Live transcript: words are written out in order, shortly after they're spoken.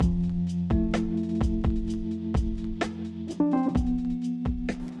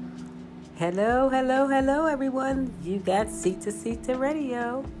Hello, hello, hello, everyone. You got Seat to Seat to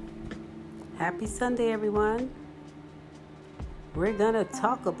Radio. Happy Sunday, everyone. We're going to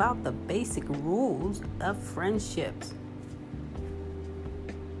talk about the basic rules of friendships.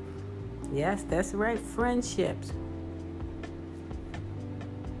 Yes, that's right, friendships.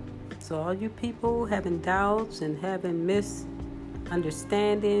 So all you people having doubts and having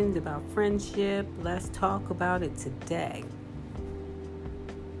misunderstandings about friendship, let's talk about it today.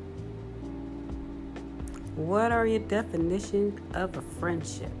 What are your definitions of a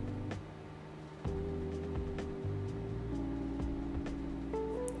friendship?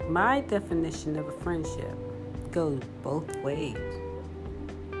 My definition of a friendship goes both ways.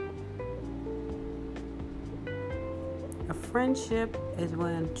 A friendship is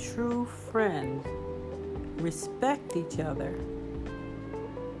when true friends respect each other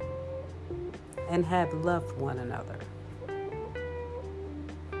and have love for one another.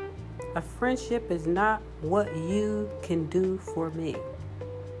 A friendship is not what you can do for me.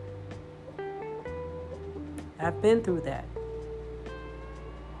 I've been through that.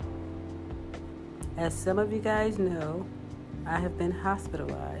 As some of you guys know, I have been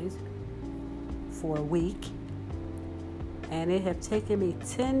hospitalized for a week, and it have taken me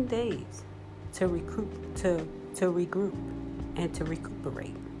 10 days to regroup and to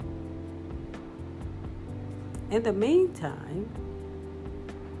recuperate. In the meantime,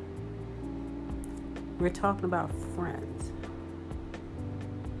 we're talking about friends.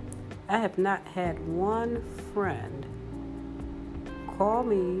 I have not had one friend call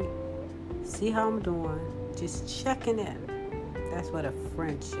me, see how I'm doing, just checking in. That's what a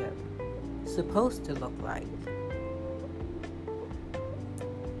friendship is supposed to look like.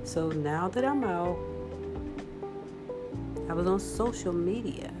 So now that I'm out, I was on social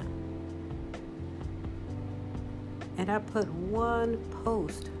media and I put one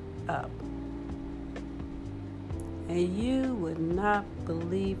post up. And you would not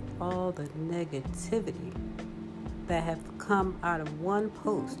believe all the negativity that have come out of one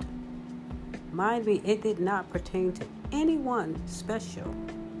post. Mind me, it did not pertain to anyone special.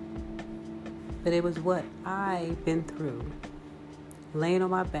 But it was what I've been through. Laying on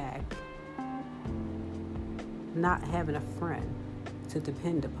my back. Not having a friend to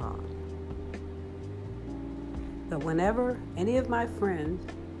depend upon. But whenever any of my friends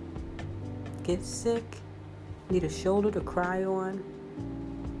get sick, need a shoulder to cry on,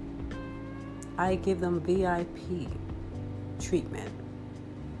 I give them VIP treatment.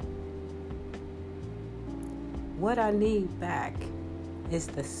 What I need back is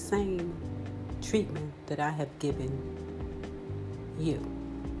the same treatment that I have given you.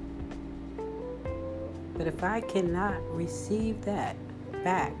 But if I cannot receive that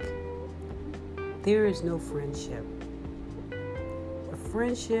back, there is no friendship. A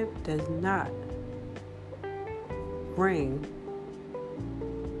friendship does not bring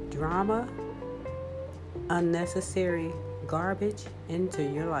drama, unnecessary garbage into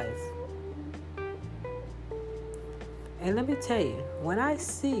your life. And let me tell you, when I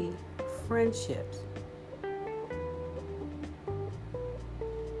see friendships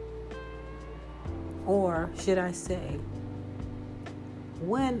or should I say,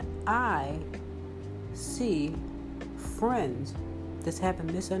 when I see friends that's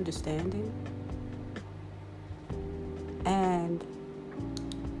having misunderstanding, and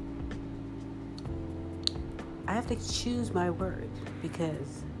I have to choose my words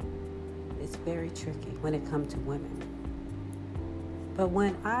because it's very tricky when it comes to women. But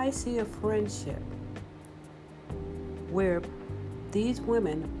when I see a friendship where these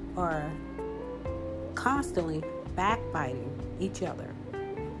women are constantly backbiting each other,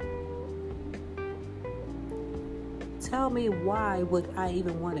 tell me, why would I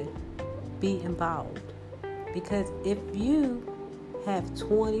even want to be involved? Because if you have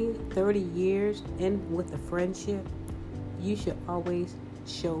 20, 30 years in with a friendship, you should always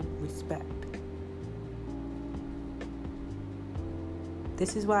show respect.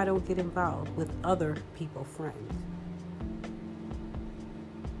 This is why I don't get involved with other people's friends.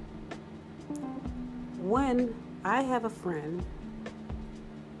 When I have a friend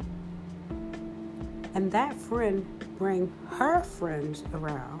and that friend bring her friends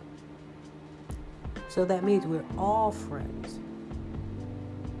around, so that means we're all friends.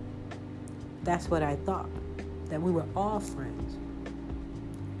 That's what I thought, that we were all friends.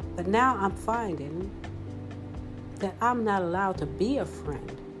 But now I'm finding that I'm not allowed to be a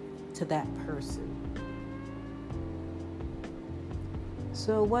friend to that person.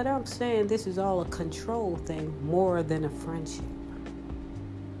 So what I'm saying, this is all a control thing more than a friendship.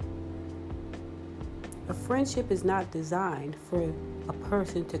 A friendship is not designed for a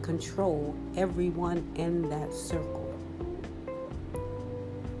person to control everyone in that circle.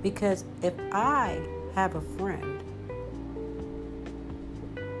 Because if I have a friend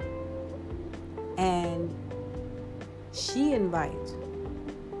and she invites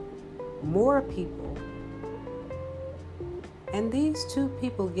more people and these two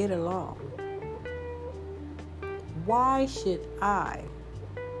people get along, why should I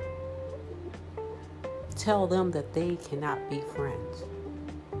tell them that they cannot be friends?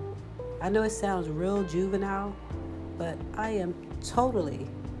 I know it sounds real juvenile, but I am totally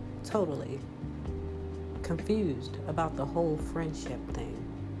confused about the whole friendship thing.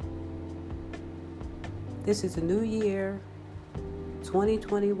 This is a new year,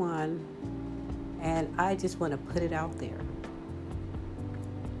 2021, and I just want to put it out there.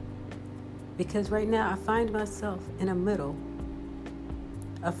 Because right now I find myself in the middle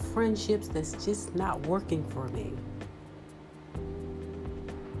of friendships that's just not working for me.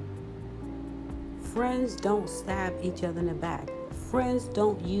 Friends don't stab each other in the back. Friends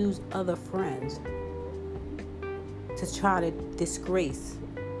don't use other friends to try to disgrace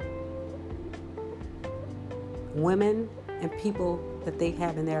women and people that they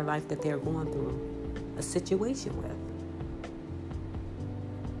have in their life that they're going through a situation with.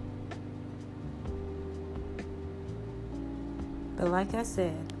 But like I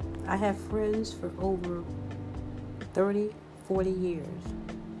said, I have friends for over 30, 40 years.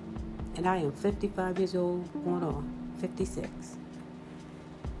 And I am 55 years old, going on 56.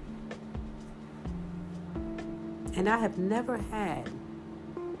 And I have never had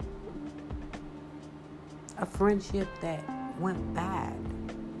a friendship that went bad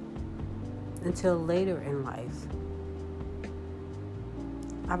until later in life.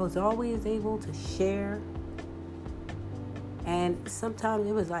 I was always able to share, and sometimes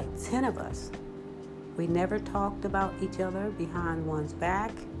it was like 10 of us. We never talked about each other behind one's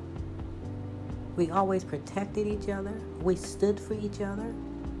back. We always protected each other. We stood for each other.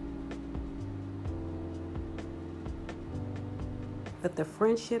 But the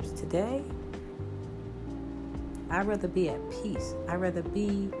friendships today, I'd rather be at peace. I'd rather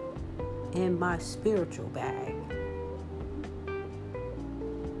be in my spiritual bag.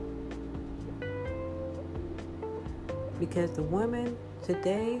 Because the women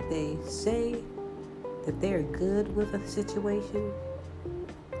today, they say that they're good with a situation,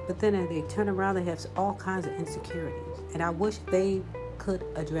 but then they turn around and have all kinds of insecurities. And I wish they could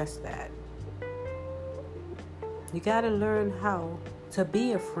address that. You got to learn how to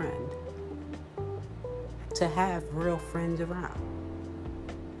be a friend, to have real friends around.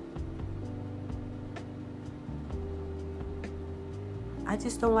 I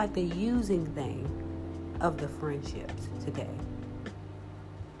just don't like the using thing of the friendships today.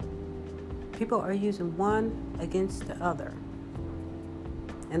 People are using one against the other.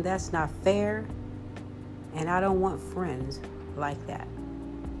 And that's not fair. And I don't want friends like that.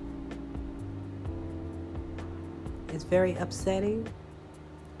 It's very upsetting.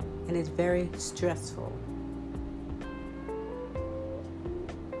 And it's very stressful.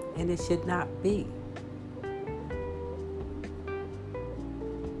 And it should not be.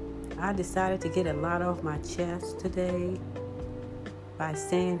 I decided to get a lot off my chest today by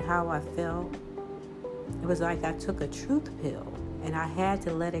saying how I felt. It was like I took a truth pill and I had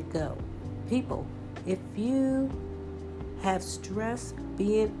to let it go. People, if you have stress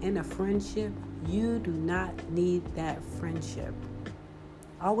being in a friendship, you do not need that friendship.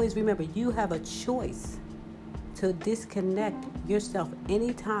 Always remember, you have a choice to disconnect yourself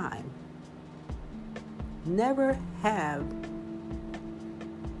anytime. Never have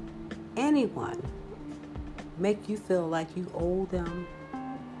anyone make you feel like you owe them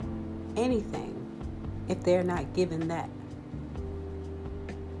anything if they're not giving that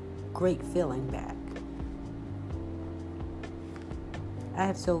great feeling back. I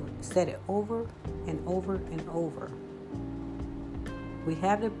have said it over and over and over. We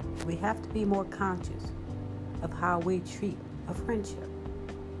have to be more conscious of how we treat a friendship.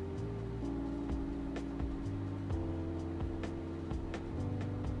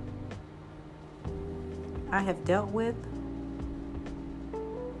 I have dealt with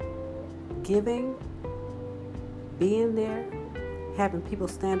giving, being there, having people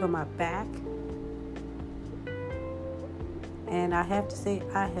stand on my back. And I have to say,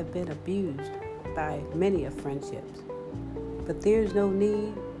 I have been abused by many of friendships. But there's no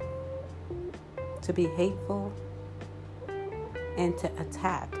need to be hateful and to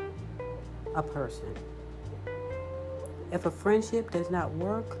attack a person. If a friendship does not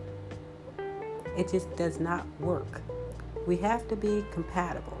work, it just does not work. We have to be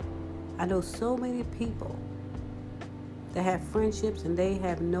compatible. I know so many people that have friendships and they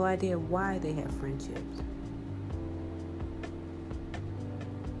have no idea why they have friendships.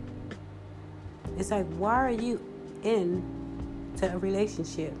 It's like, why are you into a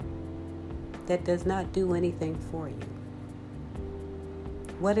relationship that does not do anything for you?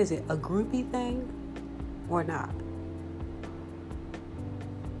 What is it, a groupie thing or not?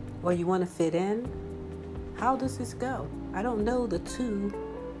 Or you want to fit in? How does this go? I don't know the two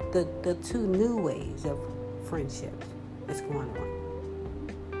new ways of friendships that's going on.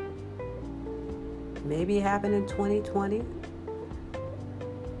 Maybe it happened in 2020,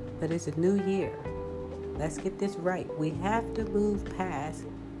 but it's a new year. Let's get this right. We have to move past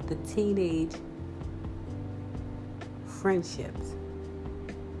the teenage friendships.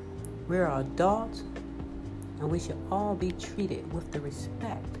 We're adults, and we should all be treated with the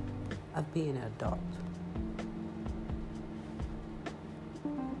respect of being an adult.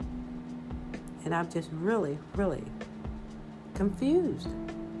 And I'm just really, really confused.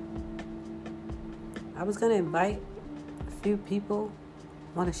 I was going to invite a few people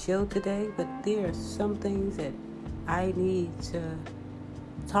on a show today, but there are some things that I need to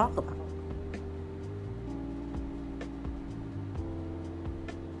talk about.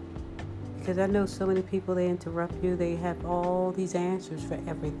 Because I know so many people, they interrupt you. They have all these answers for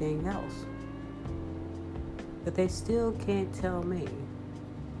everything else. But they still can't tell me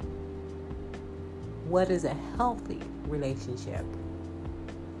what is a healthy relationship.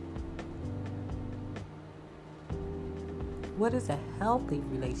 What is a healthy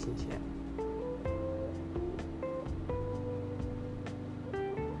relationship?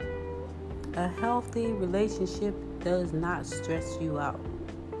 A healthy relationship does not stress you out.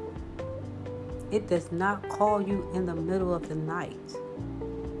 It does not call you in the middle of the night.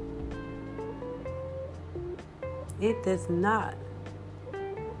 It does not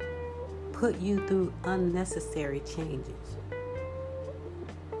put you through unnecessary changes.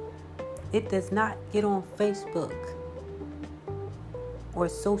 It does not get on Facebook or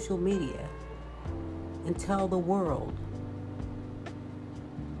social media and tell the world.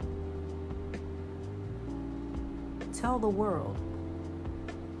 Tell the world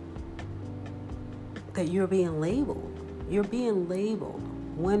that you're being labeled. You're being labeled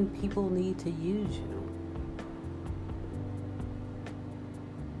when people need to use you.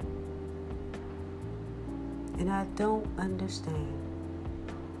 And I don't understand.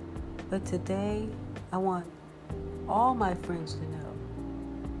 But today, I want all my friends to know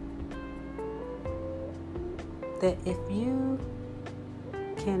that if you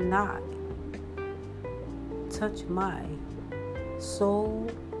cannot touch my soul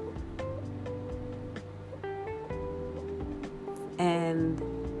and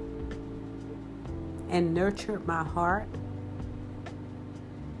nurture my heart,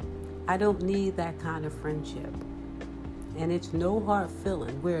 I don't need that kind of friendship. And it's no hard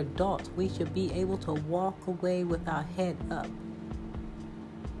feeling. We're adults. We should be able to walk away with our head up.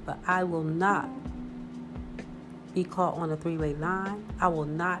 But I will not be caught on a three-way line. I will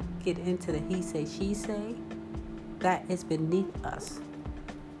not get into the he say, she say. That is beneath us.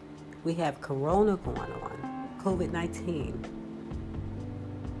 We have Corona going on, COVID-19.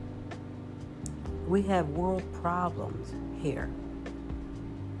 We have world problems here.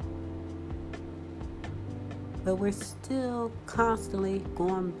 But we're still constantly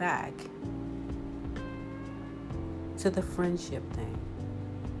going back to the friendship thing.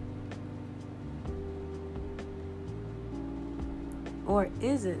 Or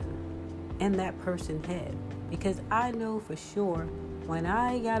is it in that person's head? Because I know for sure when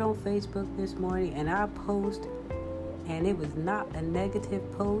I got on Facebook this morning and I post and it was not a negative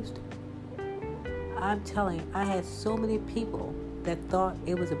post, I'm telling you, I had so many people that thought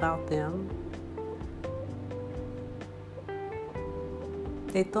it was about them.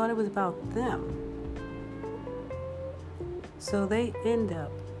 They thought it was about them. So they end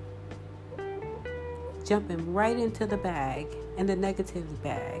up jumping right into the bag and the negatives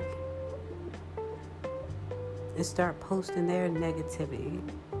bag and start posting their negativity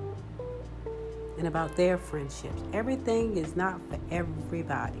and about their friendships. Everything is not for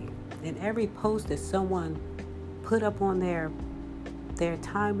everybody. And every post that someone put up on their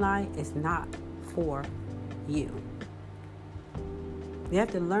timeline is not for you. You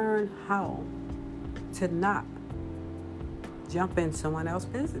have to learn how to not jump in someone else's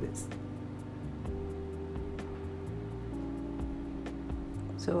business.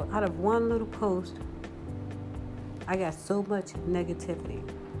 So out of one little post, I got so much negativity.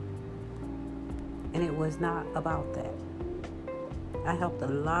 And it was not about that. I helped a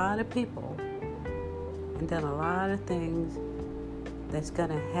lot of people and done a lot of things that's going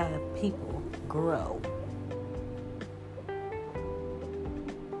to have people grow.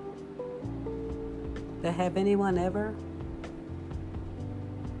 But have anyone ever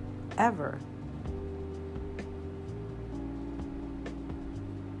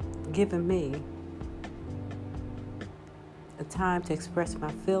given me a time to express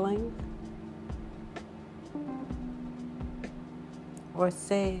my feelings or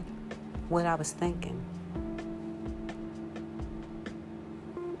say what I was thinking?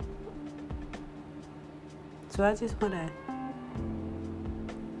 So I just want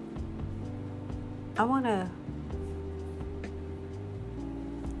to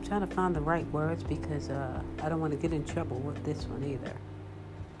try to find the right words because I don't want to get in trouble with this one either.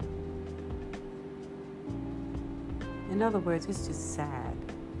 In other words, it's just sad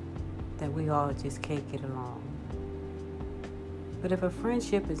that we all just can't get along. But if a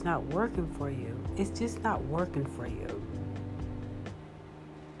friendship is not working for you, it's just not working for you.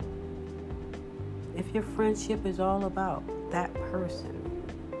 If your friendship is all about that person,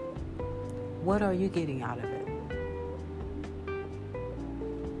 what are you getting out of it?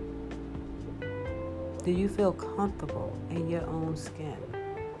 Do you feel comfortable in your own skin?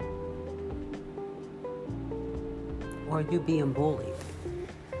 Or are you being bullied?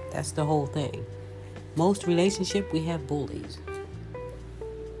 That's the whole thing. Most relationship, we have bullies.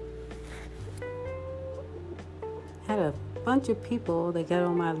 Had a bunch of people that got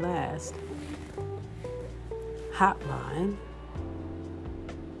on my last hotline,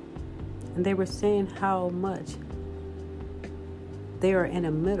 and they were saying how much they are in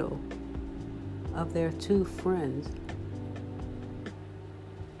the middle of their two friends'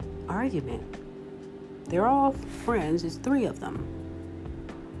 argument. They're all friends, it's 3 of them.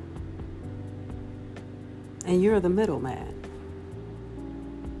 And you're the middleman.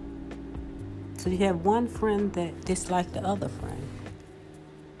 So you have one friend that dislikes the other friend.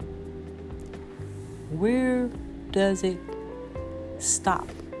 Where does it stop?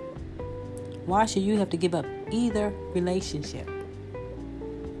 Why should you have to give up either relationship?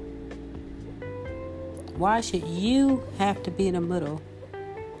 Why should you have to be in the middle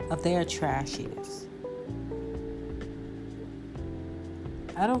of their trashiness?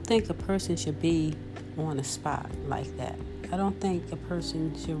 I don't think a person should be on a spot like that. I don't think a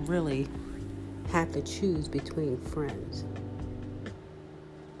person should really have to choose between friends.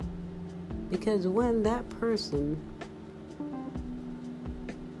 Because when that person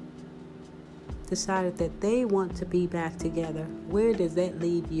decided that they want to be back together, where does that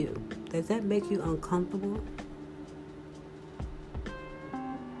leave you? Does that make you uncomfortable?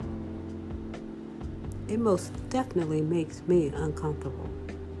 It most definitely makes me uncomfortable.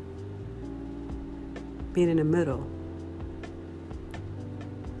 Being in the middle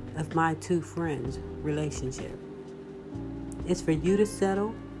of my 2 friends' relationship. It's for you to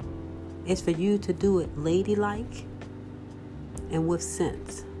settle. It's for you to do it ladylike and with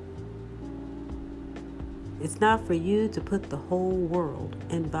sense. It's not for you to put the whole world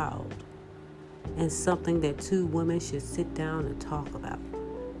involved in something that 2 women should sit down and talk about.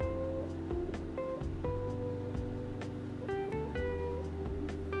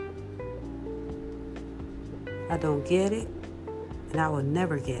 I don't get it, and I will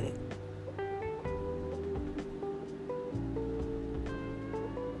never get it.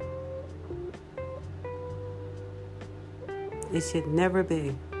 It should never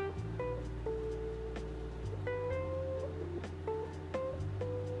be.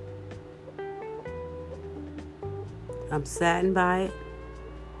 I'm saddened by it.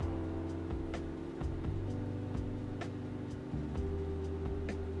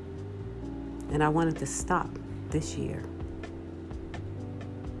 And I wanted to stop this year.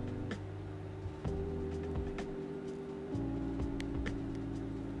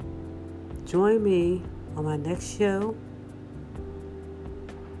 Join me on my next show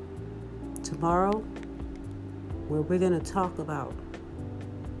tomorrow, where we're going to talk about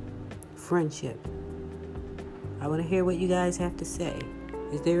friendship. I want to hear what you guys have to say.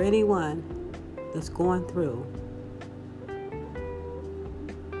 Is there anyone that's going through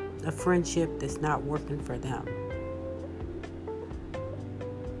a friendship that's not working for them?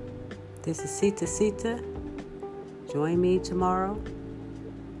 This is Sita Sita. Join me tomorrow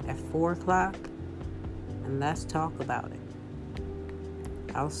at 4 o'clock and let's talk about it.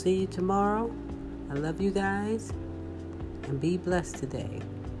 I'll see you tomorrow. I love you guys and be blessed today.